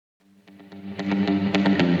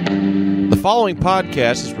following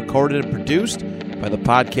podcast is recorded and produced by the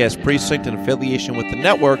Podcast Precinct in affiliation with the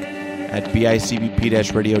network at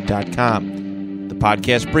bicbp-radio.com. The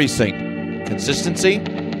Podcast Precinct. Consistency,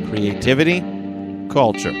 creativity,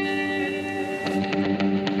 culture.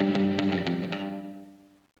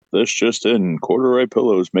 This just in, corduroy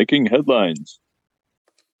pillows making headlines.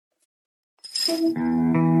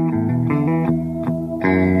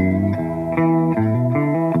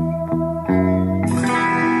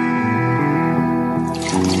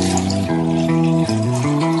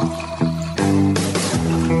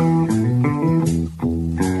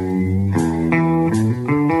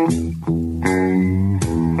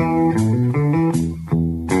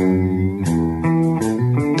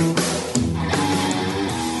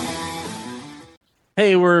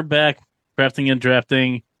 Hey, we're back. Crafting and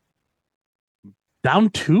drafting. Down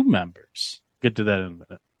 2 members. Get to that in a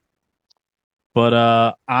minute.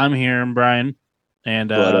 But I'm here, and Brian. And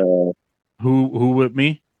who with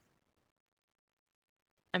me?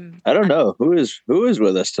 I don't know. Who is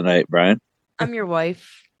with us tonight, Brian? I'm your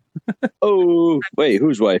wife. Oh, wait,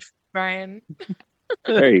 whose wife? Brian.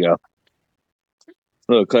 There you go. A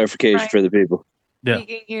little clarification Brian. for the people. Yeah.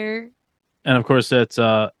 Speaking here. And of course, that's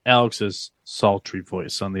Alex's sultry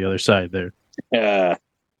voice on the other side there. Yeah.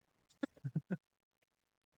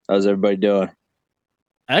 How's everybody doing?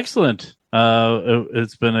 Excellent.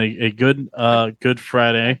 It's been a good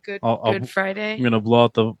Friday. Good Friday. I'm going to blow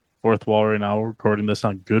out the fourth wall right now. We're recording this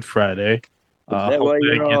on Good Friday. Hopefully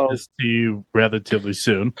I get this to you relatively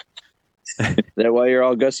soon. Is that why you're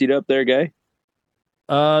all gussied up there, guy?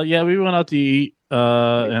 Yeah, we went out to eat,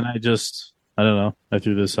 and I don't know. I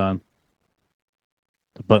threw this on.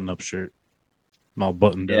 The button-up shirt. I'm all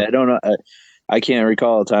buttoned up. Yeah, I don't know. I can't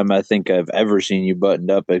recall a time I think I've ever seen you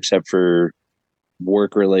buttoned up except for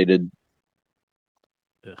work-related.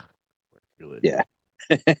 Work-related. Yeah.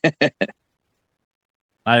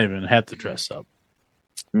 I even had to dress up.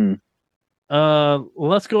 Hmm.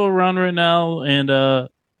 Let's go around right now and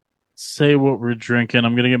say what we're drinking.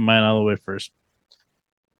 I'm going to get mine out of the way first.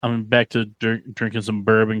 I'm back to drinking some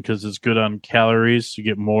bourbon because it's good on calories. You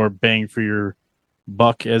get more bang for your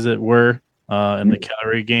buck, as it were, in the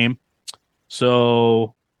calorie game.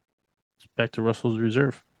 So back to Russell's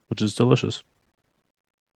Reserve, which is delicious.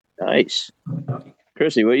 Nice.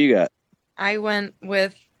 Chrissy, what you got? I went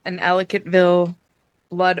with an Ellicottville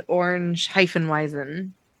Blood Orange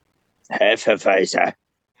Hefeweizen. Hefeweizen.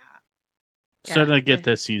 Starting to get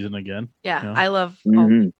that season again. Yeah, Yeah. I love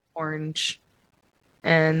orange.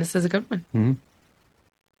 And this is a good one. Mm-hmm.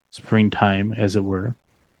 Springtime, as it were.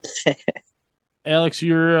 Alex,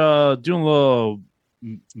 you're doing a little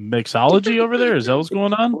mixology over there? Is that what's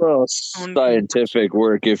going on? Well, scientific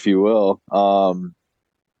work, if you will.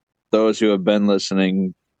 Those who have been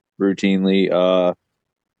listening routinely,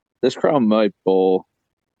 this Crown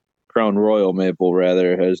Royal Maple,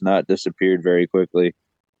 rather, has not disappeared very quickly.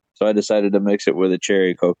 So I decided to mix it with a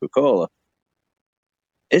cherry Coca-Cola.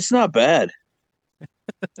 It's not bad.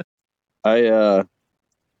 I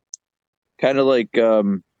kind of like,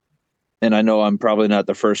 and I know I'm probably not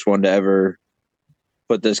the first one to ever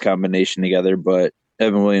put this combination together, but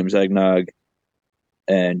Evan Williams eggnog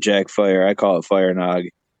and Jack Fire, I call it Fire Nog.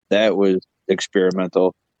 That was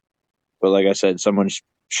experimental. But like I said, someone's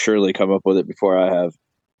surely come up with it before I have.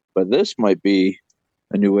 But this might be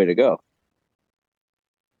a new way to go.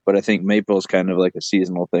 But I think maple is kind of like a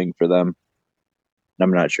seasonal thing for them.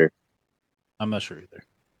 I'm not sure. I'm not sure either.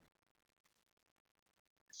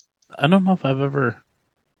 I don't know if I've ever...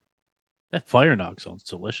 That Fire Nog sounds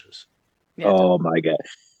delicious. Yeah, oh my God.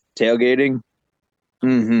 Tailgating?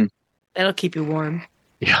 Mm-hmm. that'll keep you warm.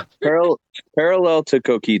 Yeah. Parallel to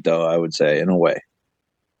Coquito, I would say, in a way.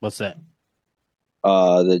 What's that?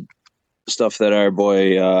 The stuff that our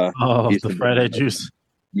boy... the Friday juice.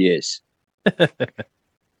 Yes.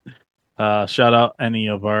 Shout out any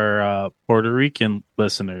of our Puerto Rican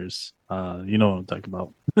listeners. You know what I'm talking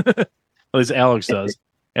about. At least Alex does.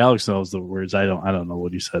 Alex knows the words. I don't know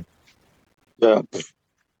what he said. Yeah.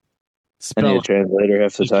 I need a translator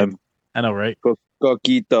half the time. I know, right?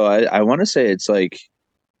 Coquito. I want to say it's like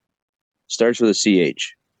starts with a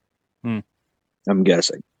CH. I'm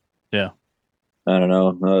guessing. Yeah. I don't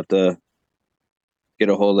know. I'll have to get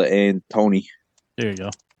a hold of Aunt Tony. There you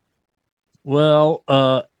go. Well,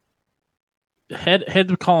 had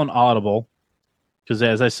to call an audible because,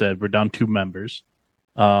 as I said, we're down 2 members.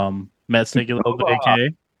 Matt's taking a little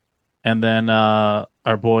vacay, and then our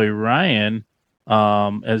boy Ryan,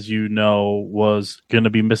 as you know, was going to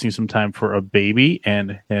be missing some time for a baby,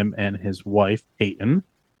 and him and his wife Peyton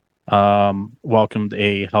welcomed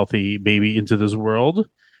a healthy baby into this world.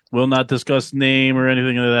 Will not discuss name or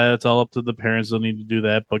anything like that. It's all up to the parents. They'll need to do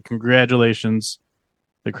that. But congratulations.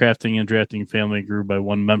 The crafting and drafting family grew by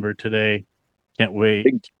one member today. Can't wait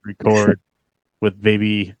Big- to record with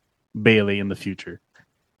baby Bailey in the future.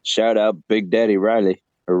 Shout out Big Daddy Riley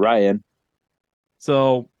or Ryan.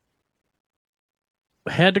 So,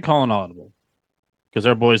 had to call an audible because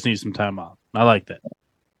our boys need some time off. I like that.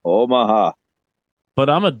 Omaha. But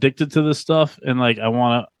I'm addicted to this stuff, and like I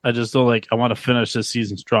want to finish this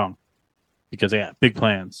season strong because I got big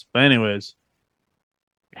plans. But anyways,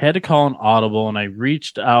 had to call an audible, and I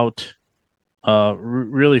reached out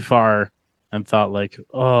really far and thought like,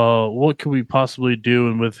 oh, what could we possibly do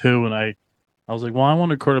and with who? And I was like, well, I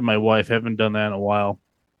want to record with my wife. Haven't done that in a while.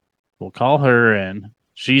 We'll call her in.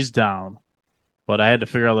 She's down. But I had to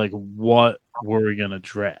figure out like what were we gonna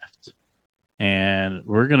draft, and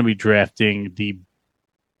we're gonna be drafting the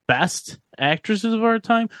best actresses of our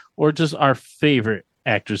time, or just our favorite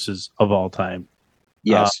actresses of all time.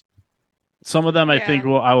 Yes. Some of them I think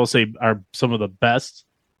I will say are some of the best,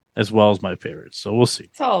 as well as my favorites. So we'll see.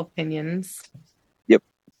 It's all opinions. Yep.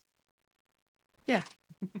 Yeah.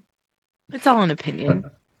 It's all an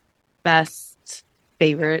opinion. Best,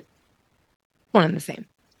 favorite, one and the same.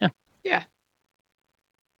 Yeah. Yeah.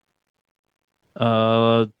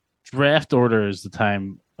 Draft order is the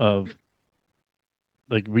time of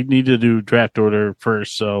like we need to do draft order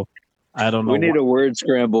first. So I don't know. We need a word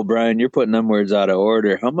scramble, Brian. You're putting them words out of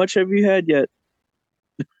order. How much have you had yet?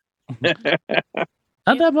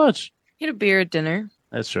 Not that much. You had a beer at dinner.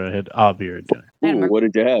 That's true. I had a beer at dinner. Ooh, what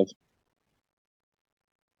did you have?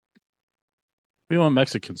 We went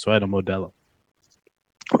Mexican, so I had a Modelo.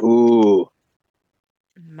 Ooh,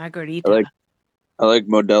 Margarita. I like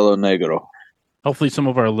Modelo Negro. Hopefully, some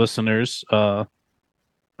of our listeners are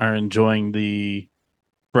enjoying the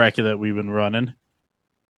bracket that we've been running.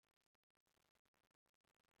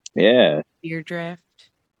 Yeah, Beer draft.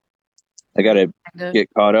 I gotta get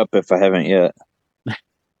caught up if I haven't yet.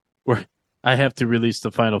 I have to release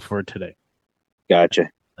the final four today. Gotcha.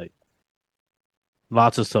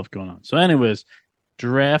 Lots of stuff going on. So, anyways,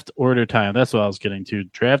 draft order time. That's what I was getting to.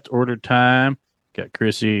 Draft order time. Got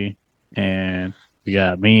Chrissy, and we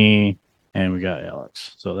got me, and we got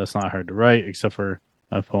Alex. So that's not hard to write, except for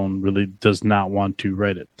my phone really does not want to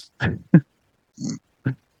write it.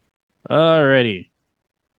 Alrighty.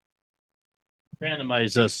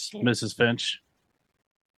 Randomize us, Mrs. Finch.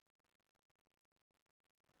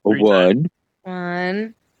 One.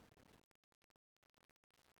 1,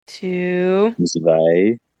 2,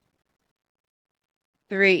 Zwei.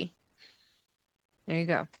 3. There you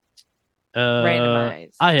go.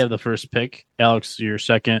 Randomize. I have the first pick. Alex, you're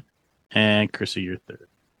second, and Chrissy, you're third.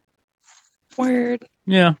 Word.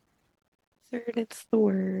 Yeah. Third, it's the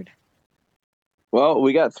word. Well,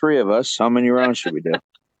 we got 3 of us. How many rounds should we do?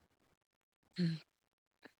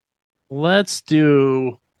 Let's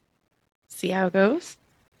do. See how it goes?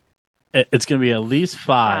 It's going to be at least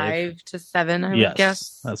 5. 5 to 7, I Yes, would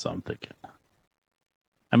guess. that's what I'm thinking.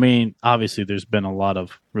 I mean, obviously, there's been a lot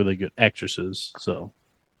of really good actresses, so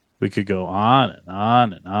we could go on and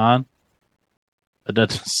on and on. But that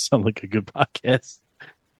doesn't sound like a good podcast.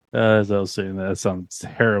 As I was saying, that sounds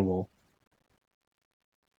terrible.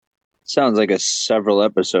 Sounds like a several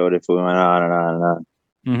episode if we went on and on and on.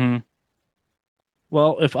 Mm-hmm.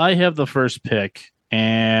 Well, if I have the first pick,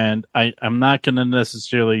 and I'm not going to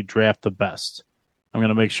necessarily draft the best, I'm going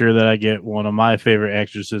to make sure that I get one of my favorite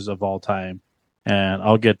actresses of all time, and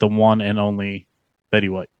I'll get the one and only Betty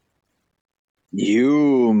White.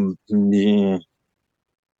 Yeah.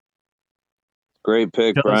 Great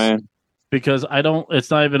pick, Brian. Because it's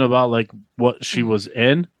not even about like what she was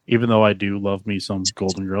in, even though I do love me some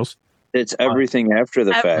Golden Girls. It's everything after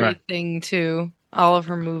the fact. Everything, too. All of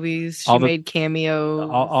her movies. She made cameos.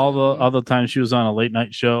 All the time she was on a late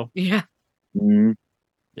night show. Yeah. Mm-hmm.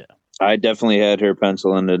 Yeah. I definitely had her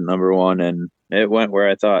pencil in at number 1, and it went where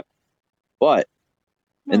I thought. But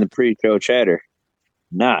in the pre-show chatter,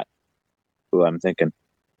 not who I'm thinking.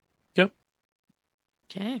 Yep.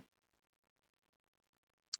 Okay.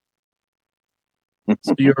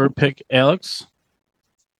 So your pick, Alex?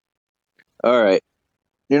 All right.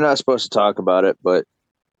 You're not supposed to talk about it, but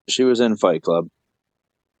she was in Fight Club,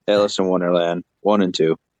 Alice in Wonderland 1 and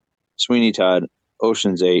 2, Sweeney Todd,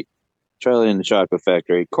 Ocean's 8, Charlie and the Chocolate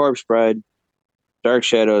Factory, Corpse Bride, Dark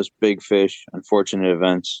Shadows, Big Fish, Unfortunate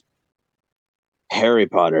Events, Harry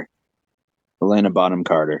Potter, Helena Bonham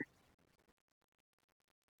Carter.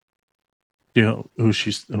 Do you know who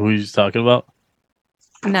he's talking about?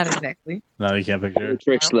 Not exactly. No, you can't picture her.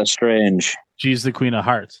 Trix Lestrange. She's the Queen of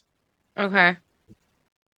Hearts. Okay.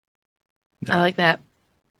 I like that.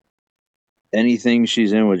 anything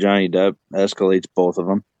she's in with Johnny Depp escalates both of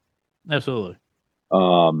them. Absolutely.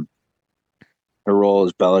 Her role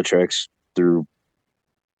as Bellatrix through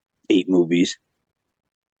 8 movies,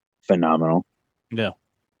 phenomenal. Yeah.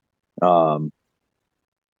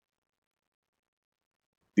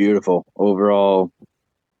 Beautiful overall,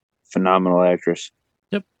 phenomenal actress.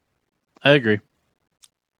 Yep, I agree.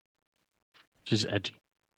 She's edgy.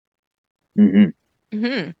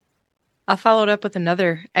 I followed up with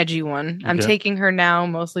another edgy one. I'm Okay. taking her now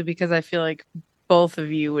mostly because I feel like both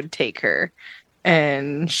of you would take her.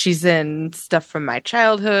 And she's in stuff from my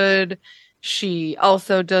childhood. She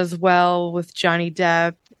also does well with Johnny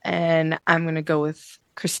Depp. And I'm going to go with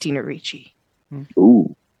Christina Ricci.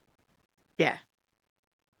 Ooh. Yeah.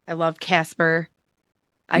 I love Casper.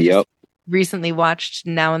 I Yep. just recently watched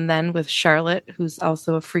Now and Then with Charlotte, who's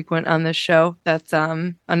also a frequent on this show. That's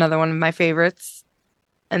another one of my favorites.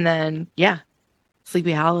 And then, yeah,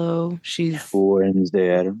 Sleepy Hollow. She's Wednesday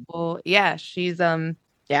Adam. well, yeah, she's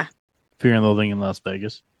yeah. Fear and Loathing in Las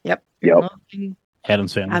Vegas. Yep. Yep.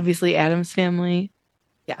 Addams Family. Obviously Addams Family.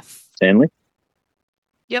 Yes. Stanley?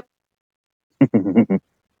 Yep.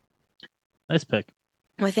 Nice pick.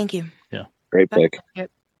 Well, thank you. Great pick.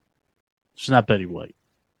 She's not Betty White.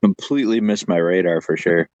 Completely missed my radar for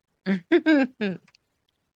sure. You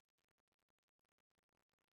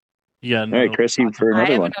got All right, Chrissy, for I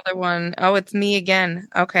another have one. another one. Oh, it's me again.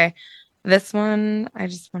 Okay. This one, I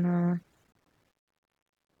just want to.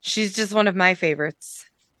 She's just one of my favorites.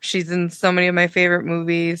 She's in so many of my favorite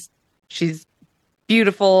movies. She's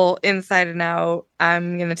beautiful inside and out.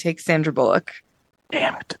 I'm going to take Sandra Bullock.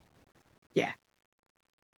 Damn it. Yeah.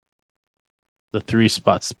 The 3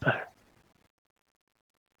 spots better.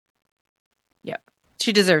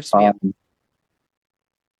 She deserves to be up.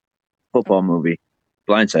 Football movie.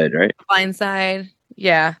 Blindside, right? Blindside.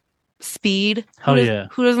 Yeah. Speed. Oh, yeah.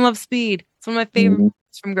 Who doesn't love Speed? It's one of my favorite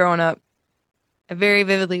movies from growing up. I very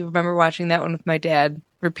vividly remember watching that one with my dad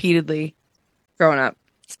repeatedly growing up.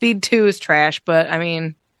 Speed 2 is trash, but I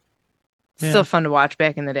mean, it's still fun to watch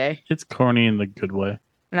back in the day. It's corny in the good way.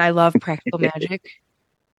 And I love Practical Magic.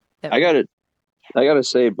 I gotta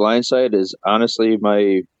say, Blindside is honestly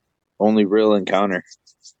my only real encounter.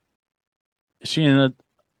 Is she in a...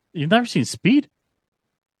 You've never seen Speed?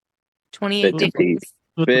 28 Bits and Days.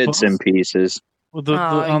 With the Bits bus? and pieces. With the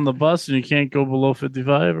on the bus and you can't go below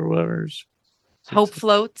 55 or whatever. Hope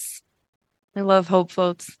Floats. I love Hope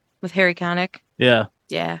Floats with Harry Connick. Yeah.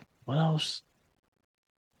 Yeah. What else?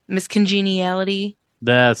 Miss Congeniality.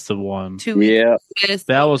 That's the one. 2 Weeks. Yeah.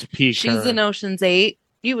 That was peak. She's in Ocean's 8.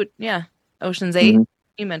 You would, yeah. Ocean's 8.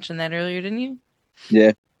 You mentioned that earlier, didn't you?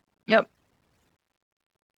 Yeah. Yep.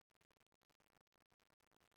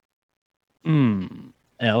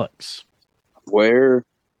 Alex. Where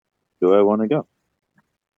do I want to go?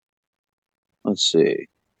 Let's see.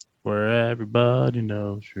 Where everybody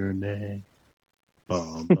knows your name.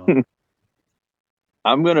 Bum, bum.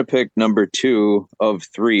 I'm going to pick number 2 of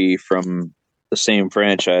 3 from the same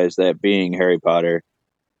franchise, that being Harry Potter,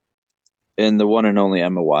 and the one and only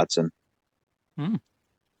Emma Watson.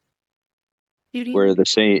 We're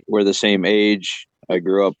the same age. I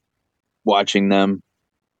grew up watching them.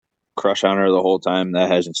 Crush on her the whole time. That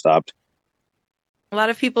hasn't stopped. A lot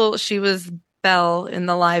of people, she was Belle in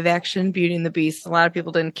the live action Beauty and the Beast. A lot of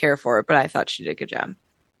people didn't care for it, but I thought she did a good job.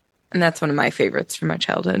 And that's one of my favorites from my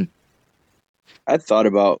childhood. I thought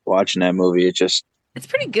about watching that movie. It's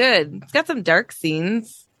pretty good. It's got some dark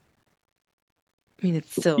scenes. I mean,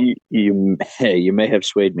 it's still... You may have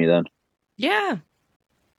swayed me then. Yeah.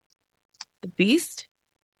 The Beast?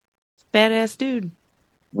 Badass dude.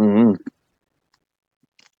 Mm-hmm.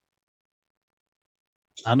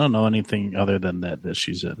 I don't know anything other than that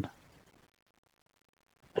she's in.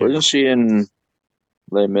 Wasn't she in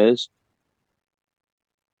Les Mis?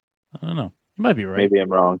 I don't know. You might be right. Maybe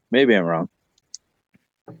I'm wrong.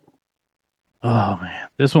 Oh man,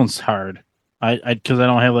 this one's hard. I because I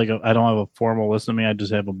don't have a formal list of me. I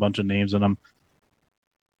just have a bunch of names and I'm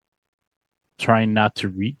trying not to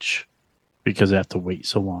reach because I have to wait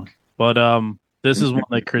so long. But this is one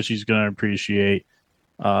that Chrissy's gonna appreciate.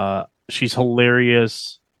 She's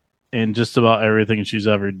hilarious in just about everything she's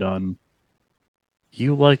ever done.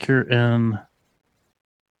 You like her in... I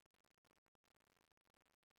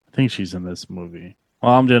think she's in this movie.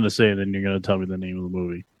 Well, I'm going to say it, and you're going to tell me the name of the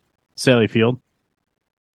movie. Sally Field.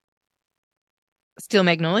 Steel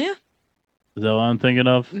Magnolia? Is that what I'm thinking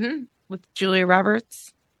of? Mm-hmm. With Julia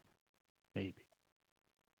Roberts? Maybe.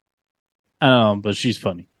 I don't know, but she's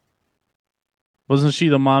funny. Wasn't she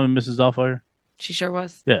the mom in Mrs. Doubtfire? She sure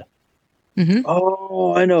was. Yeah. Mm-hmm.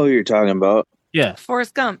 Oh, I know who you're talking about. Yeah.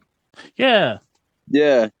 Forrest Gump. Yeah.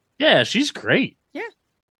 Yeah. Yeah, she's great. Yeah.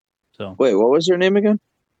 So Wait, what was her name again?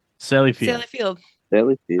 Sally Field. Sally Field.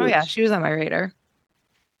 Sally Fields. Oh yeah, she was on my radar.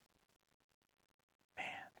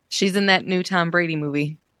 She's in that new Tom Brady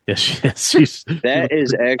movie. Yeah, she is. She's That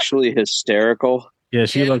is actually hysterical. yeah.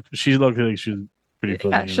 She Yeah. looked like she was pretty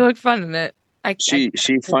funny. Yeah, she looked fun in it. She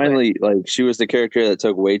finally, like, she was the character that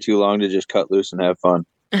took way too long to just cut loose and have fun.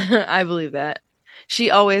 I believe that.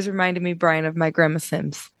 She always reminded me, Brian, of my grandma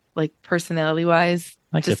Sims, like personality wise,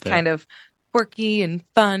 I get just that. kind of quirky and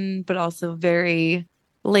fun, but also very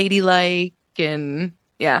ladylike. And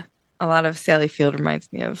yeah, a lot of Sally Field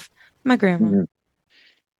reminds me of my grandma. Mhm.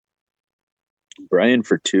 Brian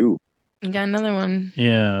for 2. You got another one.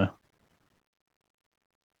 Yeah.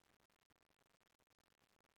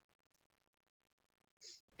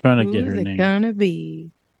 Trying to get her Who's it name. gonna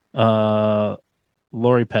be?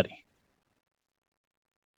 Lori Petty.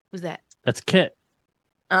 Who's that? That's Kit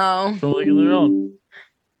Oh, from League of Their Own.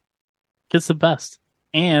 Kit's the best,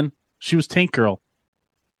 and she was Tank Girl.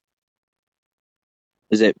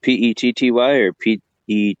 Is it Petty or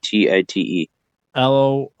Petite?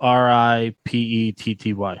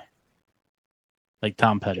 Loripetty, like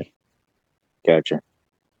Tom Petty. Gotcha.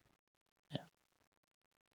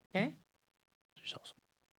 okay. She's awesome.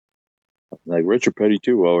 Like Richard Petty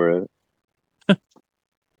too, while we're at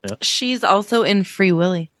it. She's also in Free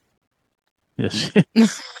Willy. Yes.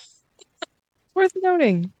 Worth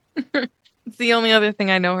noting. It's the only other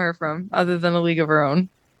thing I know her from, other than A League of Her Own,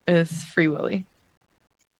 is Free Willy.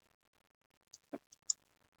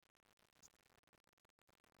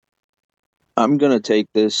 I'm gonna take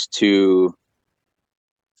this to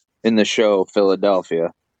in the show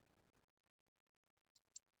Philadelphia,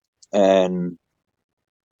 and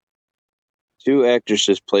 2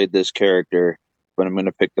 actresses played this character, but I'm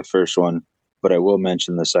gonna pick the first one. But I will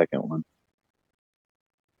mention the second one.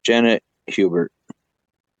 Janet Hubert,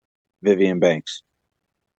 Vivian Banks.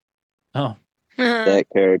 Oh, That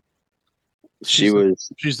character,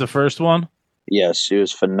 she's the first one. yes, she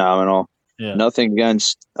was phenomenal. Yeah. Nothing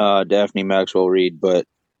against Daphne Maxwell Reid, but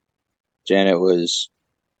Janet was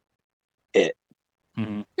it.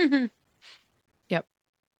 Mm-hmm. Yep.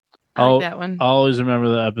 I like that one. I always remember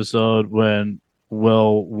the episode when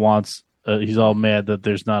Will wants. He's all mad that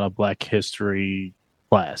there's not a Black History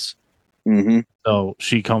class. Mm-hmm. So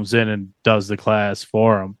she comes in and does the class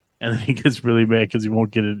for him, and then he gets really mad because he won't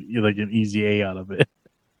get an easy A out of it.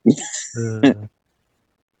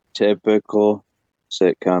 Typical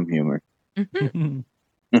sitcom humor.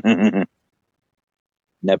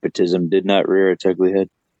 Nepotism did not rear its ugly head.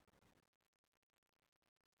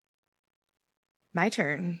 My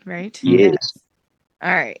turn, right? Yes.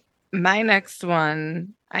 All right. My next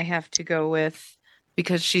one I have to go with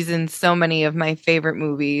because she's in so many of my favorite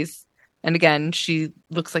movies. And again, she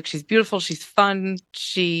looks like she's beautiful. She's fun.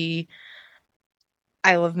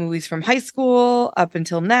 I love movies from high school up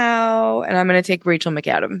until now. And I'm going to take Rachel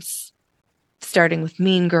McAdams, starting with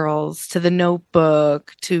Mean Girls to The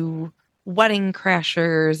Notebook to Wedding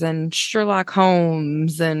Crashers and Sherlock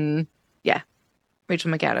Holmes. And yeah,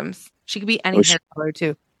 Rachel McAdams. She could be any hair color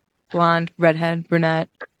too. Blonde, redhead, brunette.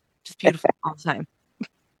 Just beautiful all the time.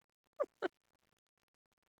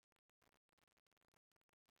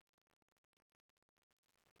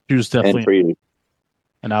 She was definitely. And pretty.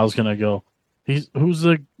 And I was gonna go. Who's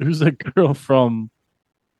the girl from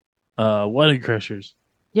Wedding Crashers?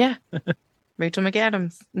 Yeah. Rachel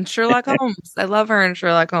McAdams and Sherlock Holmes. I love her in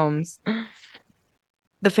Sherlock Holmes.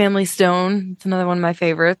 The Family Stone. It's another one of my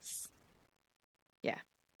favorites. Yeah,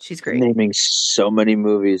 she's great. Naming so many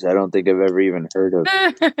movies I don't think I've ever even heard of.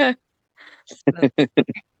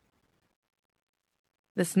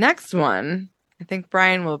 This next one, I think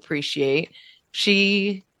Brian will appreciate.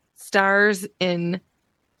 She stars in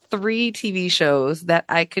 3 TV shows that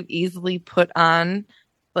I could easily put on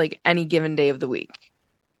like any given day of the week,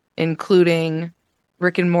 including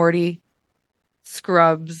Rick and Morty,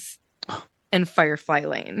 Scrubs, and Firefly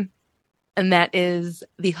Lane. And that is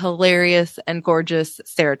the hilarious and gorgeous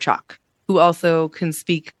Sarah Chalk, who also can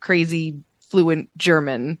speak crazy fluent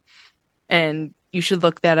German. And you should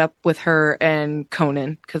look that up with her and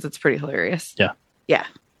Conan because it's pretty hilarious. Yeah. Yeah.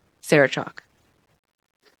 Sarah Chalk.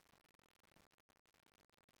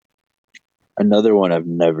 Another one I've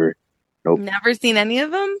never. Nope. Never seen any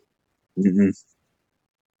of them? Mm-mm.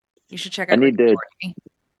 You should check out Rick and Morty.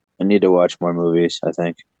 I need to watch more movies, I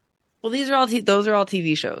think. Well, those are all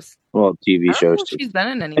TV shows. Well, TV I shows don't know too. if she's been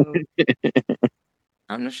in any movies. I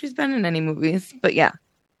don't know if she's been in any movies, but yeah.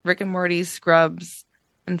 Rick and Morty, Scrubs,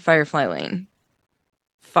 and Firefly Lane.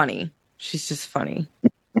 Funny. She's just funny.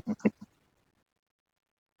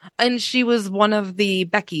 And she was one of the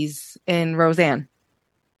Beckys in Roseanne.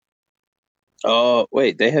 Oh,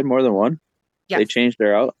 wait, they had more than one? Yes. They changed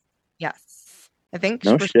her out? Yes. I think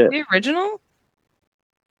No was shit. she the original?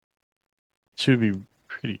 She would be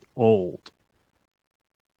pretty old.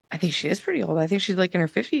 I think she is pretty old. I think she's like in her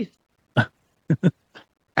 50s. I Put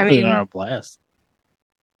mean, it on a blast.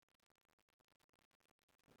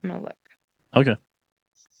 I'm gonna look. Okay.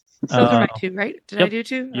 Those are my two, right? Did I yep, do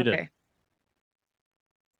two? you did. Okay.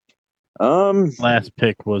 Last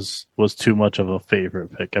pick was too much of a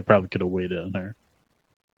favorite pick. I probably could have waited on her.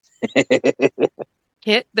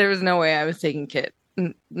 Kit? There was no way I was taking Kit.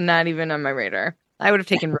 Not even on my radar. I would have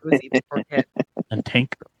taken Rosie before Kit. And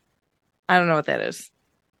Tanker. I don't know what that is.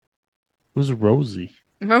 Who's Rosie?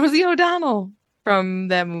 Rosie O'Donnell from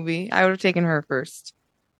that movie. I would have taken her first.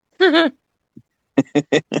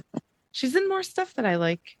 She's in more stuff that I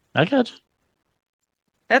like. I got you.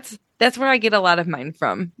 That's where I get a lot of mine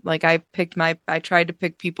from. Like I tried to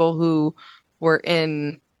pick people who were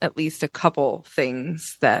in at least a couple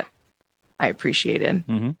things that I appreciated.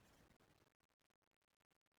 Mm-hmm.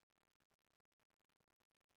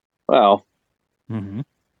 Well, Mm-hmm.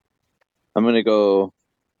 I'm going to go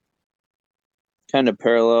kind of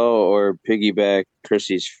parallel or piggyback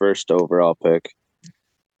Chrissy's first overall pick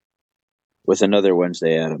with another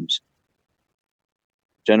Wednesday Addams.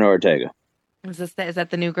 Jenna Ortega. Is that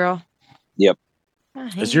the new girl? Yep.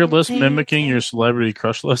 Is your list mimicking your celebrity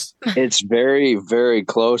crush list? It's very, very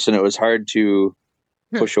close, and it was hard to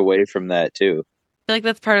push away from that, too. I feel like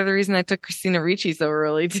that's part of the reason I took Christina Ricci so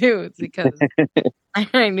early, too. It's because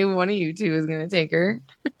I knew one of you two was going to take her.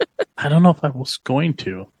 I don't know if I was going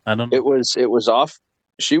to. I don't know. It was off.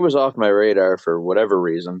 She was off my radar for whatever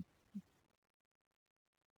reason.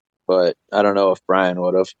 But I don't know if Brian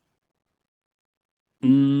would have. I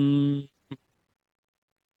don't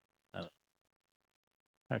know.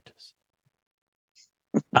 Artist.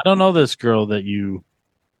 I don't know this girl that you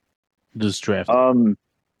just drafted.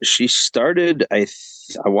 She started, I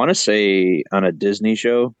want to say, on a Disney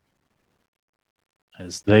show.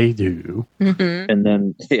 As they do. Mm-hmm. And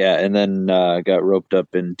then got roped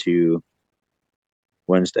up into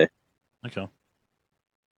Wednesday. Okay.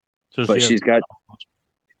 So But she's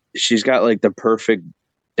got like the perfect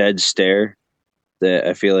dead stare that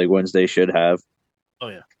I feel like Wednesday should have. Oh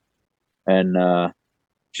yeah. And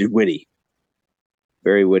she's witty.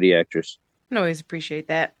 Very witty actress. I always appreciate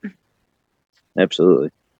that. Absolutely.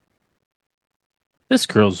 This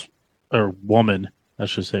girl's or woman, I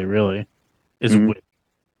should say, really, is witty.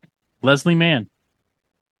 Leslie Mann.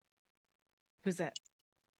 Who's that?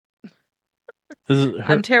 This is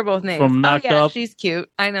her, I'm terrible with names. From Knocked Up. She's cute.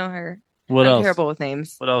 I know her. What I'm else? terrible with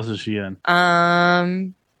names. What else is she in?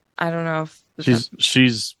 I don't know if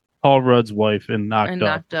she's Paul Rudd's wife in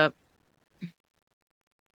Knocked Up.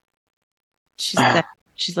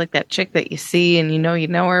 She's like that chick that you see and you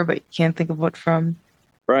know her, but you can't think of what from.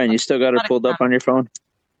 Brian, you still got her pulled up on your phone?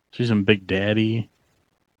 She's in Big Daddy.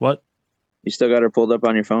 What? You still got her pulled up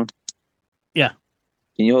on your phone? Yeah.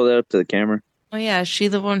 Can you hold that up to the camera? Oh yeah, is she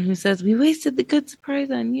the one who says we wasted the good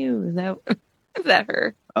surprise on you? Is that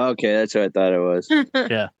her? Okay, that's what I thought it was.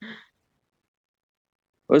 Yeah.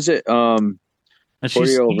 Was it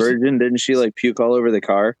 40-Year-Old Virgin? Didn't she like puke all over the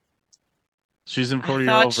car? She's in 40-Year-Old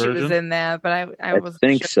I thought Virgin? she was in that, but I was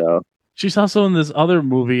think so. She's also in this other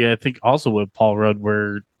movie, I think also with Paul Rudd,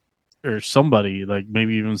 or somebody, like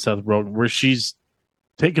maybe even Seth Rogen, where she's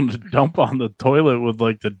taking a dump on the toilet with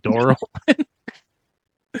like the door open.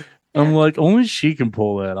 I'm like, only she can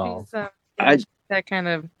pull that off. She's that kind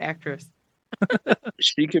of actress.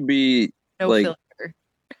 She could be No like filter.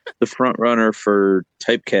 the front runner for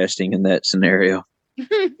typecasting in that scenario.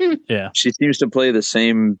 Yeah. She seems to play the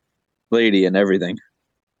same lady in everything.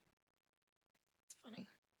 Funny.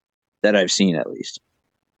 That I've seen, at least.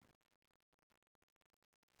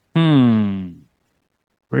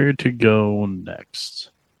 Where to go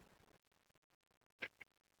next?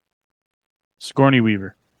 Sigourney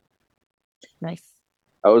Weaver. Nice.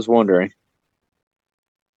 I was wondering.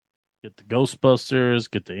 Get the Ghostbusters,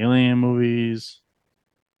 get the Alien movies.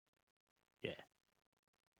 Yeah.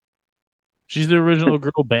 She's the original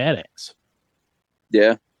girl badass.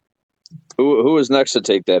 Yeah. Who was next to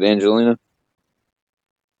take that? Angelina?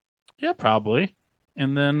 Yeah, probably.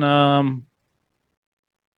 And then, I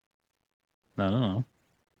don't know.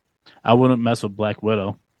 I wouldn't mess with Black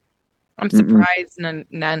Widow. I'm surprised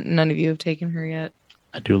none of you have taken her yet.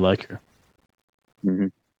 I do like her. Mm-hmm.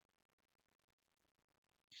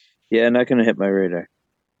 Yeah, not going to hit my radar.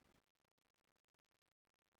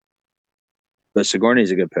 But Sigourney's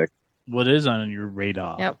a good pick. What is on your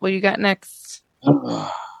radar? Yeah, what you got next? Getting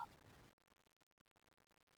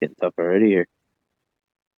tough already here.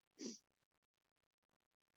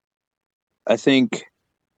 I think,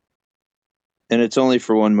 and it's only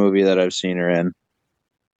for one movie that I've seen her in.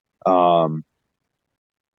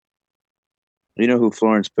 You know who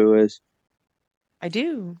Florence Pugh is? I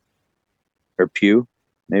do. Or Pugh,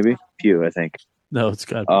 maybe Pugh. I think. No, it's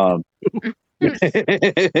got.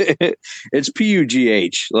 It's Pugh.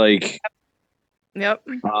 Like, Yep.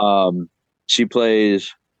 she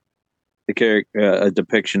plays the character, a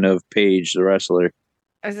depiction of Paige, the wrestler,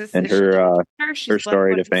 and her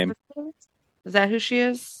story to fame. Sister? Is that who she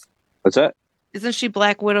is? What's that? Isn't she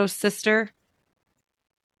Black Widow's sister?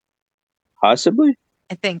 Possibly.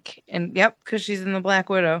 I think. And yep, because she's in the Black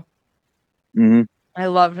Widow. Mm-hmm. I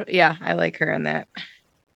like her in that.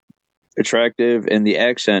 Attractive, and the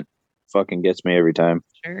accent fucking gets me every time.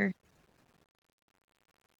 Sure.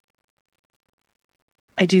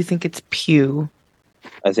 I do think it's Pew.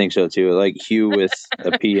 I think so too. Like Hugh with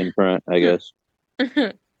a P in front, I guess.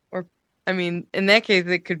 Or, I mean, in that case,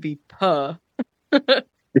 it could be Puh.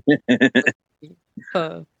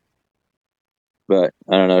 Puh. But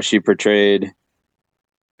I don't know. She portrayed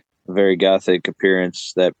a very gothic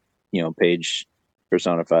appearance that, Paige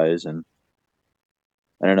personifies, and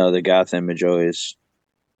I don't know. The goth image always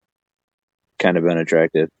kind of been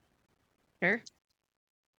attractive. Sure.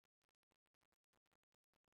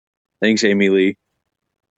 Thanks, Amy Lee.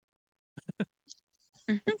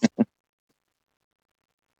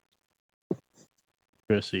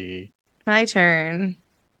 Chrissy. My turn.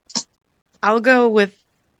 I'll go with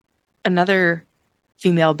another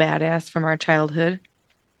female badass from our childhood.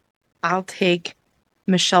 I'll take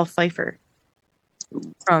Michelle Pfeiffer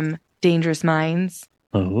from Dangerous Minds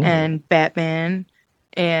and Batman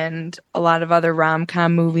and a lot of other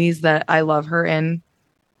rom-com movies that I love her in.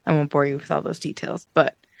 I won't bore you with all those details,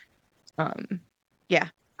 but yeah,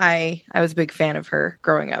 I was a big fan of her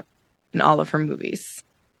growing up in all of her movies.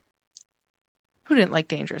 Who didn't like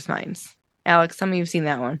Dangerous Minds? Alex, some of you have seen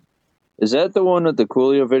that one. Is that the one that the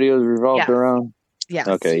Coolio videos revolved around? Yes.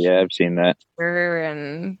 Okay, yeah, I've seen that.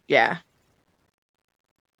 And yeah.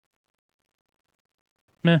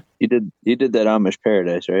 Meh. You did that Amish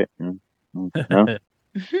Paradise, right? No?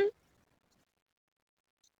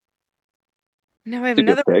 Now I have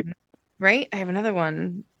another one, right? I have another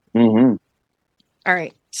one. Mm-hmm. All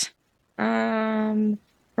right. Brian,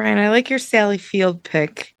 I like your Sally Field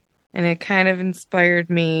pick, and it kind of inspired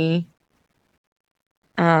me.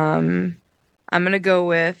 I'm gonna go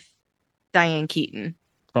with Diane Keaton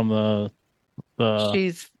from the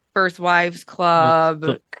she's First Wives Club,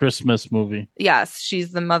 the Christmas movie. Yes,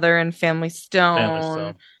 she's the mother in Family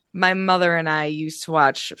Stone. My mother and I used to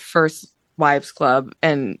watch First Wives Club,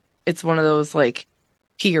 and it's one of those like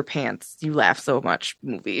pee your pants, you laugh so much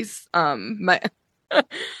movies.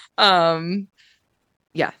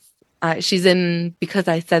 Yes. She's in Because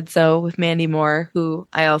I Said So with Mandy Moore, who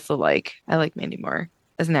I also like. I like Mandy Moore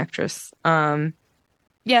as an actress.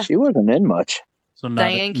 Yeah. She wasn't in much. So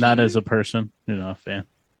not as a person, you're not a fan.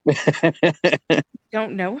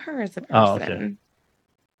 Don't know her as a person. Oh, okay.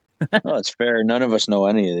 Well, it's fair. None of us know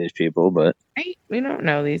any of these people, but right? We don't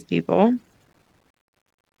know these people.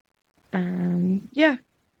 Yeah.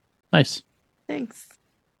 Nice. Thanks.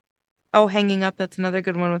 Oh, Hanging Up. That's another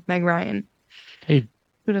good one with Meg Ryan. Hey.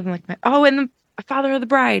 Who doesn't like Meg? Oh, and the Father of the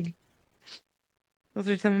Bride. Those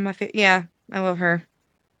are some of my favorite. Yeah, I love her.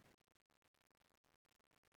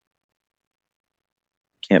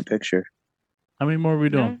 Can't picture. How many more are we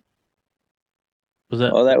doing? No? Was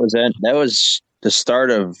that? Oh, that was it. That was the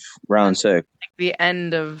start of round 6. Like the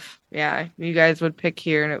end of, yeah, you guys would pick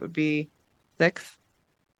here and it would be 6.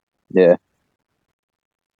 Yeah.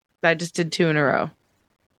 I just did 2 in a row.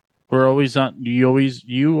 We're always on. You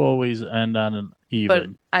always end on an even. But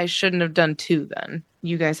I shouldn't have done 2 then.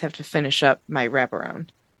 You guys have to finish up my wraparound,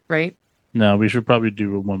 right? No, we should probably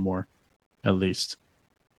do one more, at least.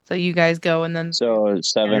 So you guys go and then. So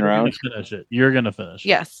 7 rounds. Finish it. You're gonna finish.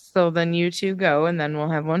 Yes. So then you 2 go and then we'll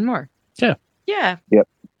have one more. Yeah. Yeah.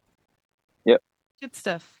 Yep. Good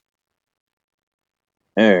stuff.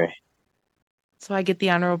 All right. So I get the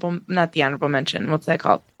not the honorable mention. What's that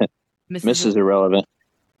called? Mrs. Irrelevant.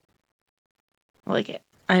 I like it.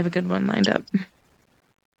 I have a good one lined up.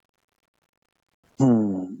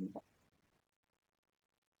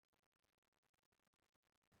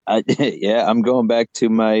 I'm going back to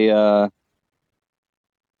my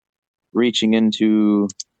reaching into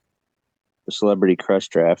the celebrity crush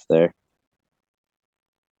draft there.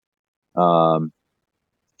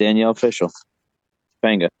 Danielle Fishel.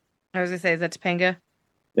 Topanga. I was gonna say, is that Topanga?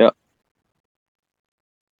 Yep.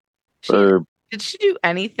 Did she do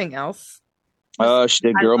anything else? She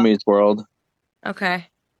did Girl Meets World. Okay.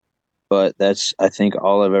 But that's, I think,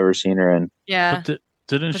 all I've ever seen her in. Yeah. But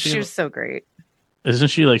Didn't But she? she was so great. Isn't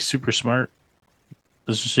she like super smart?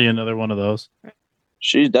 Isn't she another one of those?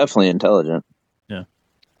 She's definitely intelligent.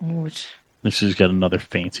 Oh, And she's got another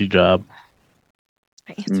fancy job.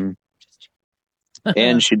 I answered.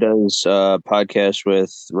 And she does a podcast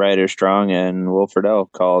with Ryder Strong and Will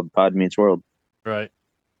Friedle called Pod Meets World. Right.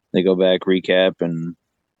 They go back, recap, and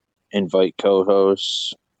invite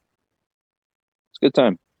co-hosts. It's a good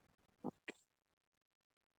time. All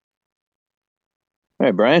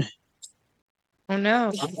right, Brian. Oh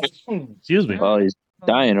no, Excuse me. Well, he's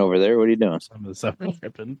dying over there. What are you doing? Some of the stuff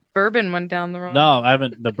happened. bourbon went down the wrong. No, I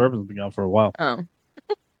haven't. The bourbon's been gone for a while.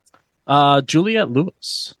 Oh, Juliette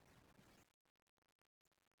Lewis.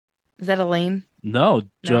 is that Elaine? No,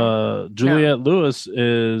 No. Juliette Lewis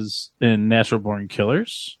is in Natural Born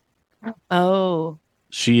Killers. Oh,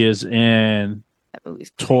 She is in that movie's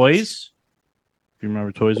great. Toys. If you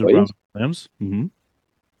remember Toys with Toys? Robin Williams. Mm-hmm.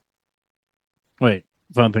 Wait,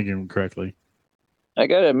 if I'm thinking correctly. I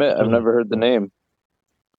gotta admit, I've never heard the name.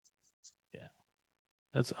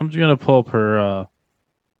 I'm just gonna pull up her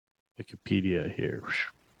Wikipedia here.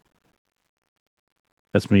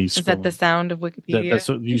 That's me. Is that the sound of Wikipedia? That's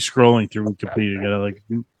what you scrolling through Wikipedia. You gotta like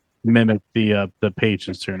mimic the page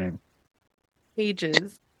that's turning.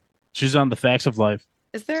 Pages. She's on The Facts of Life.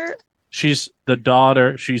 Is there? She's the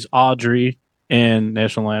daughter. She's Audrey in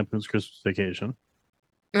National Lampoon's Christmas Vacation.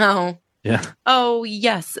 No. Yeah. Oh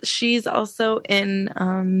yes, she's also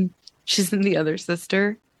in. She's in The Other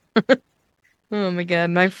Sister. Oh my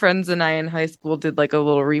god, my friends and I in high school did like a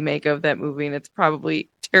little remake of that movie, and it's probably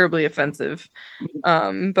terribly offensive.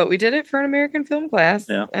 But we did it for an American film class,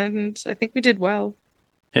 Yeah. and I think we did well.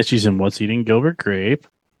 And she's in What's Eating Gilbert Grape.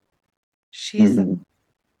 She's.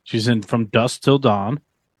 She's in From Dusk Till Dawn.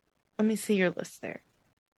 Let me see your list there.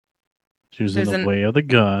 She was in The Way of the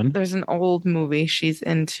Gun. There's an old movie she's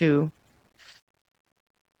into.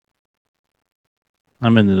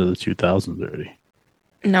 I'm into the 2000s already.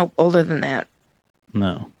 No, older than that.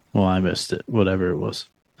 No. Well, I missed it. Whatever it was.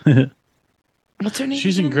 What's her name?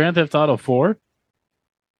 She's in again? Grand Theft Auto 4.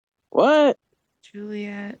 What?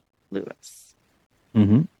 Juliette Lewis.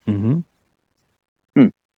 Mm-hmm. Mm-hmm.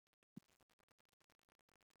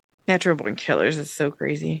 Natural Born Killers is so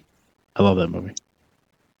crazy. I love that movie.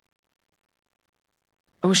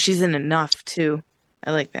 Oh, she's in Enough too.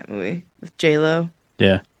 I like that movie with J-Lo.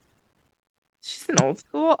 Yeah. She's in Old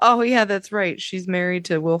School. Oh yeah, that's right. She's married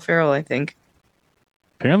to Will Ferrell, I think.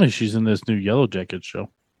 Apparently she's in this new Yellow Jacket show.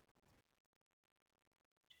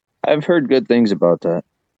 I've heard good things about that.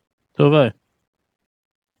 So have I.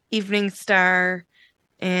 Evening Star,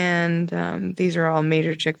 and these are all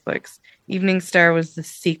major chick flicks. Evening Star was the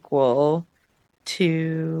sequel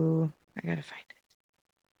to. I gotta find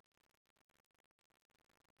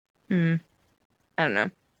it. I don't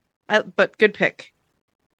know. But good pick.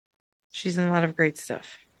 She's in a lot of great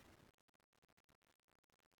stuff.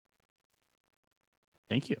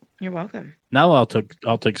 Thank you. You're welcome. Now I'll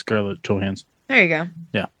take Scarlett Johansson. There you go.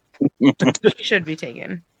 Yeah. She should be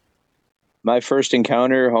taken. My first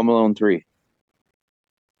encounter, Home Alone 3.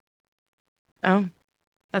 Oh,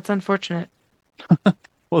 that's unfortunate.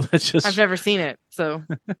 Well, that's just I've never seen it, so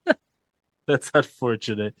that's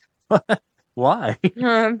unfortunate. Why?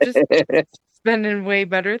 I'm just spending way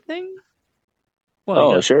better things. Well, you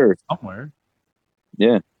Oh, got sure. somewhere.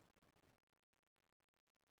 Yeah.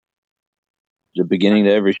 The beginning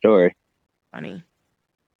to every story. Funny.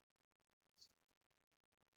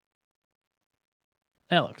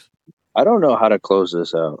 Alex. I don't know how to close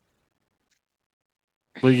this out.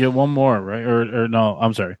 We get one more, right? Or no,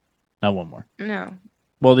 I'm sorry. Not one more. No.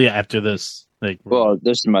 Well, yeah, after this. Well,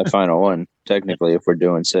 this is my final one, technically, if we're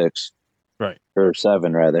doing 6. Right. Or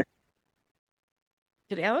 7, rather.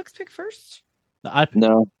 Did Alex pick first?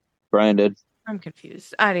 No, Brian did. I'm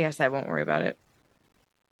confused. I guess I won't worry about it.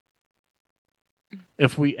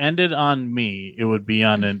 If we ended on me, it would be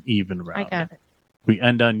on an even round. I got it. If we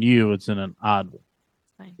end on you, it's in an odd one.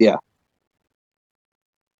 Fine. Yeah.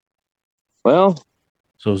 Well,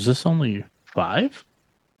 So is this only 5?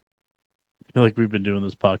 I feel like we've been doing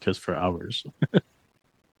this podcast for hours.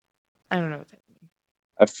 I don't know what that means.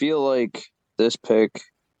 I feel like this pick,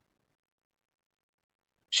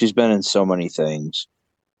 she's been in so many things.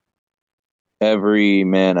 Every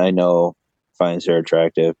man I know finds her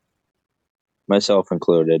attractive, myself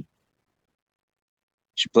included.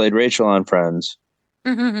 She played Rachel on Friends,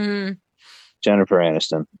 Jennifer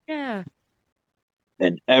Aniston. Yeah.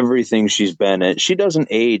 And everything she's been in. She doesn't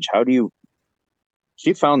age.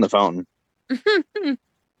 She found the fountain.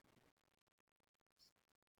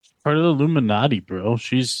 Part of the Illuminati, bro.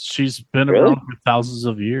 She's been Really? around for thousands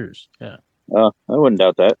of years. Yeah. I wouldn't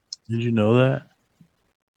doubt that. Did you know that?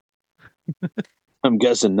 I'm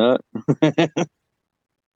guessing not.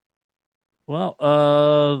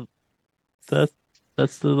 Well,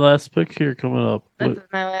 that's the last pick here coming up. That's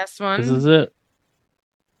my last one. This is it.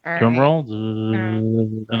 All Drum right. roll.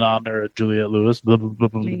 In honor of Juliette Lewis. Blah, blah, blah,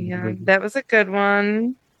 blah, blah, Yeah, blah. that was a good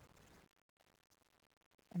one.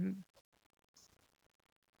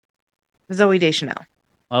 Zoe Deschanel.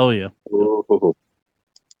 Oh, yeah. Ooh.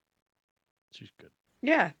 She's good.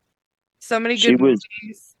 Yeah. So many She good was-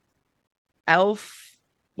 movies. Elf.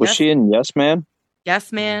 Was Yes. she in Yes Man?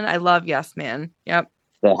 Yes Man. I love Yes Man. Yep.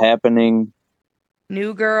 The Happening.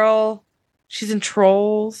 New Girl. She's in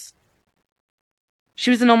Trolls. She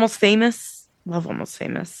was in Almost Famous. Love Almost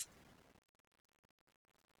Famous.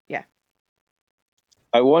 Yeah.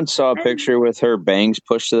 I once saw a picture with her bangs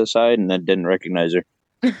pushed to the side and then didn't recognize her.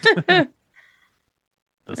 That's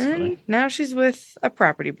funny. And now she's with a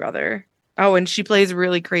property brother. Oh, and she plays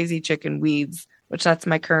really crazy chicken Weeds, which that's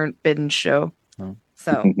my current binge show. Oh.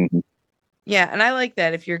 So yeah, and I like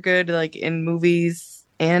that if you're good like in movies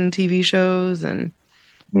and TV shows. And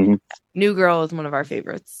Mhm. New Girl is one of our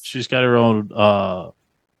favorites. She's got her own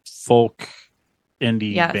folk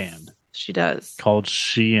indie Yes, band she does. called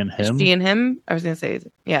She and Him. She and Him. I was gonna say,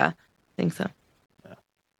 yeah, I think so. Yeah.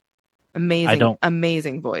 Amazing,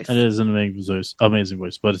 amazing voice. It is an amazing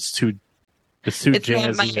voice, but it's too It's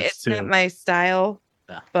jazzy. it's not my style,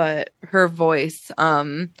 Yeah. but her voice,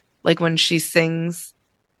 like when she sings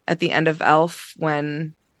at the end of Elf,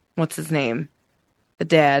 when what's his name, the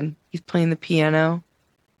dad, he's playing the piano.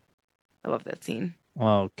 I love that scene.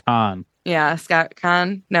 Well, Khan. Yeah, Scott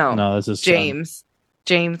Kahn. No, No, this is James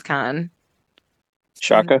Kahn.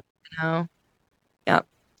 Shaka. No,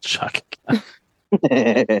 Chuck.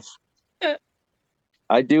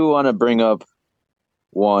 I do want to bring up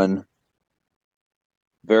one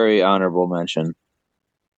very honorable mention.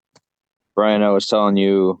 Brian, I was telling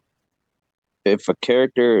you, if a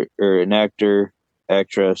character or an actor,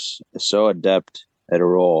 actress is so adept at a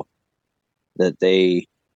role that they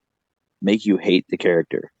make you hate the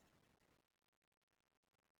character,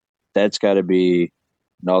 that's got to be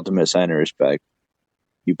an ultimate sign of respect.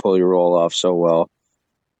 You pull your role off so well.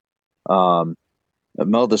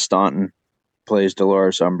 Imelda Staunton plays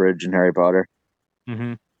Dolores Umbridge in Harry Potter.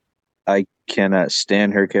 Mm-hmm. I cannot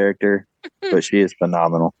stand her character, but she is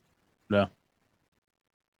phenomenal. Yeah.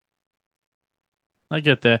 I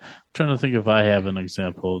get that. I'm trying to think if I have an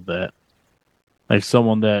example of that. Like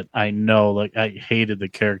someone that I know, like I hated the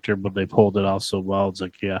character, but they pulled it off so well. It's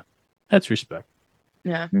like, yeah, that's respect.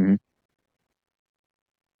 yeah, Mm-hmm.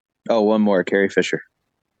 Oh, one more, Carrie Fisher.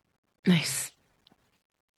 nice.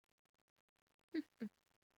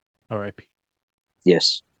 R.I.P.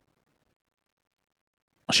 Yes.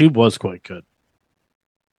 She was quite good.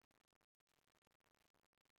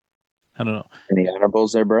 I don't know. Any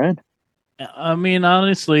honorables there, Brian? I mean,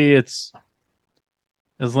 honestly, it's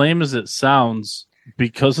as lame as it sounds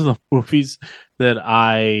because of the movies that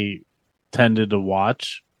I tended to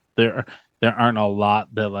watch. There aren't a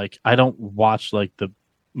lot that like I don't watch like the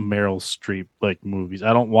Meryl Streep like movies.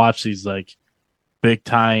 I don't watch these like big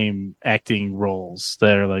time acting roles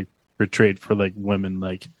that are like portrayed for like women.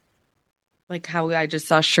 Like How I just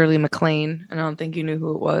saw Shirley MacLaine, and I don't think you knew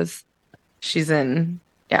who it was. She's another.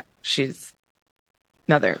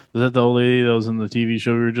 is that the old lady that was in the TV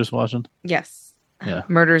show we were just watching? Yes. Yeah.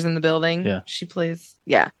 Murders in the Building. Yeah. She plays,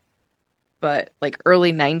 yeah. But like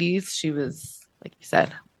early 90s, she was, like you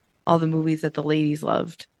said, all the movies that the ladies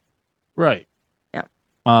loved. Right. Yeah.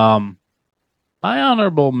 My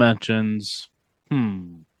honorable mentions.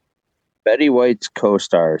 Betty White's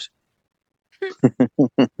co-stars.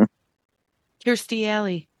 Kirstie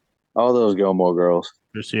Alley. All those Gilmore Girls.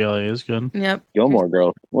 Chrissy Alley is good. Yep. Gilmore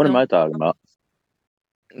Girls. What am I talking about?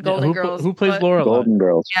 Golden Girls. Who plays but- Laura? Golden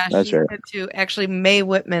Girls. Yeah, That's she's right. good too. Actually, Mae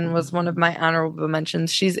Whitman was one of my honorable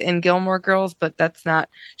mentions. She's in Gilmore Girls, but that's not.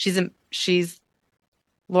 She's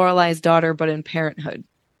Lorelai's daughter, but in Parenthood.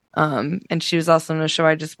 And she was also in a show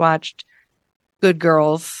I just watched, Good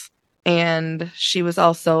Girls, and she was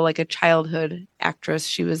also like a childhood actress.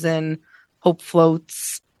 She was in Hope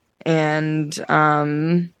Floats, and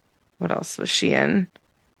what else was she in?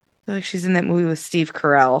 I feel like she's in that movie with Steve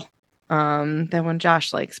Carell. That one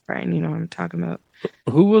Josh likes, Brian. You know what I'm talking about.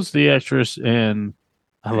 Who was the actress in?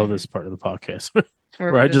 I love this part of the podcast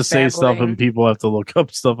where I just say stuff and people have to look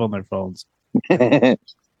up stuff on their phones.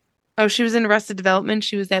 Oh, she was in Arrested Development.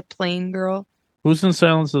 She was that plane girl, Who's in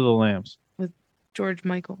Silence of the Lambs? George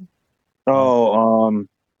Michael. Oh,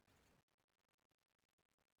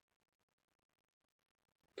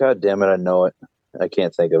 God damn it, I know it. I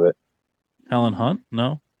can't think of it. Helen Hunt?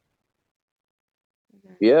 No.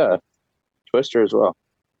 Yeah. Twister as well.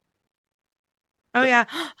 Oh yeah,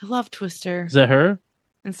 I love Twister Is that her?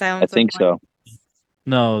 and I Silence. think so.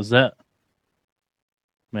 No, is that?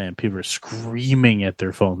 Man, people are screaming at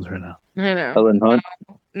their phones right now. I know. Helen Hunt,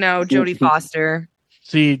 No, Jodie Foster.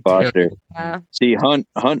 See, Foster. Yeah. See, Hunt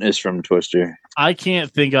is from Twister. I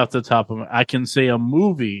can't think off the top of my. I can say a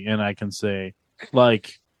movie, and I can say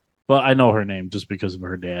like, well, I know her name just because of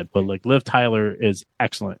her dad. But like, Liv Tyler is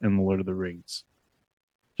excellent in The Lord of the Rings.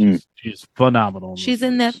 She's phenomenal. She's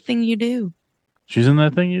in that thing you do. She's in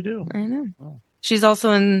that thing you do. I know. Oh. She's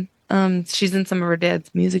also in she's in some of her dad's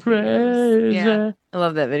music videos. Crazy. Yeah. I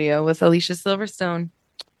love that video with Alicia Silverstone.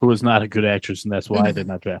 Who is not a good actress, and that's why I did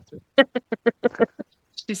not draft her.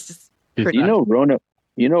 She's just She's pretty. You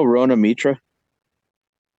know Rona Mitra?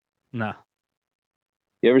 Nah.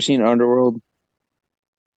 You ever seen Underworld?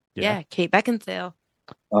 Yeah, Kate Beckinsale.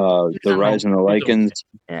 The Rise of the Lycans.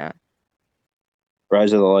 Yeah.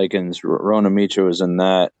 Rise of the Lycans. Rona Mitra was in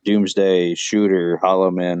that. Doomsday, Shooter, Hollow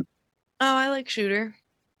Man. Oh, I like Shooter.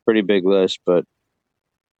 Pretty big list, but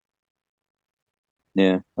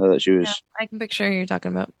yeah, I thought she was Yeah, I can picture who you're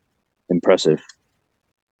talking about. impressive.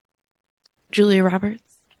 Julia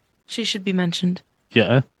Roberts. She should be mentioned.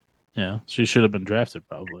 Yeah. Yeah. She should have been drafted,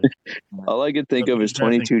 probably. All I could think of is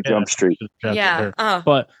 22 Jump Street. Yeah. Oh,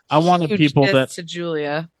 But I wanted huge people diss that to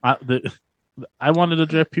Julia. I wanted to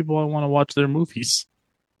draft people I want to watch their movies.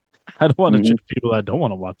 I don't want to draft people that don't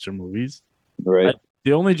want to watch their movies. Right.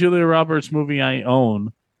 The only Julia Roberts movie I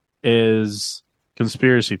own is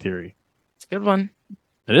Conspiracy Theory. It's a good one.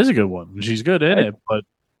 It is a good one. She's good in it, but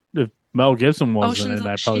if Mel Gibson was in it,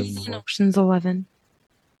 I probably she's wouldn't in watch. Ocean's 11.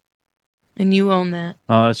 And you own that.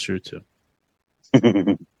 Oh, that's true too.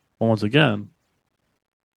 Well, once again,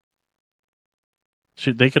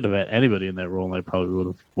 they could have had anybody in that role, and I probably would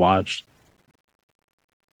have watched.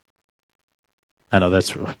 I know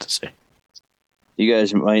that's what to say. You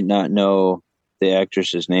guys might not know the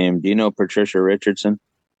actress's name. Do you know Patricia Richardson?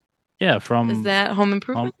 Yeah, from Is that Home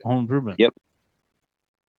Improvement? Home Improvement. Yep.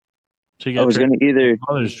 She I got was going to either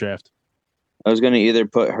mother's draft.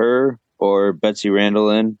 put her or Betsy Randall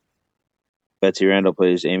in. Betsy Randall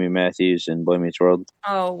plays Amy Matthews in Boy Meets World.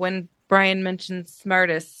 Oh, when Brian mentioned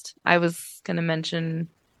smartest, I was going to mention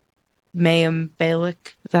Mayim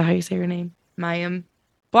Bialik. Is that how you say her name? Mayim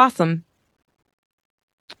Blossom.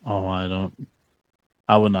 Oh, I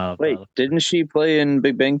would not have Wait, thought of didn't she play in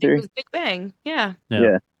Big Bang It Theory? was Big Bang. Yeah.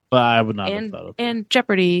 Yeah. But I would not have thought of it. And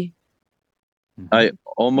Jeopardy. I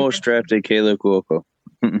almost drafted Kayla Cuoco.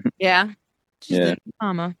 Yeah. She's Yeah. the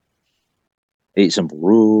mama. 8 Simple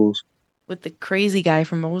Rules. With the crazy guy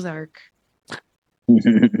from Ozark.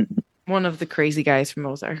 One of the crazy guys from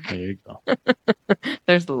Ozark. There you go.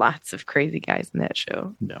 There's lots of crazy guys in that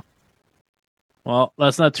show. Well,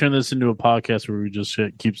 let's not turn this into a podcast where we just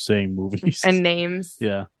keep saying movies And names.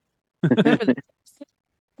 Yeah,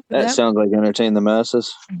 That sounds like entertain the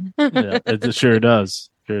masses. yeah, it sure does.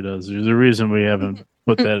 Sure does. There's a reason we haven't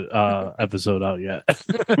put that episode out yet.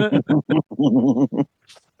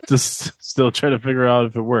 Just still trying to figure out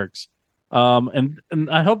if it works. And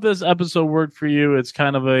I hope this episode worked for you. It's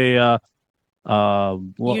kind of a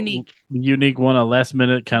unique one, a last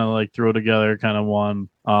minute kind of like throw together kind of one.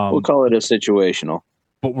 We'll call it a situational.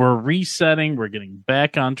 But we're resetting. We're getting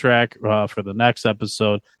back on track for the next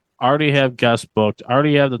episode. Already have guests booked.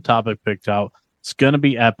 Already have the topic picked out. It's going to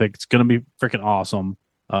be epic. It's going to be freaking awesome.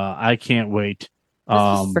 I can't wait. This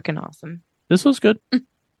was freaking awesome. This was good.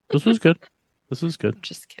 This was good. This was good. I'm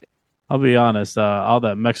just kidding. I'll be honest. All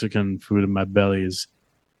that Mexican food in my belly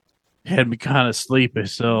had me kind of sleepy.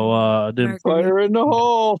 So I didn't. Fire in the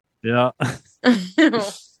hole. Yeah.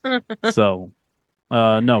 So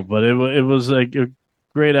no, but it was like a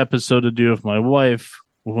great episode to do with my wife,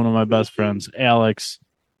 with one of my best friends, Alex.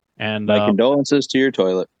 And my condolences to your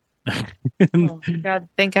toilet. Oh, God,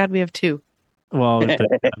 thank God we have 2. Well,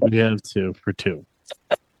 we have 2 for 2.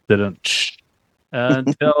 Didn't.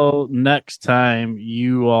 Until next time,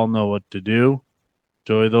 you all know what to do.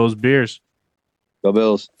 Enjoy those beers. Go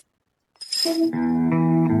Bills.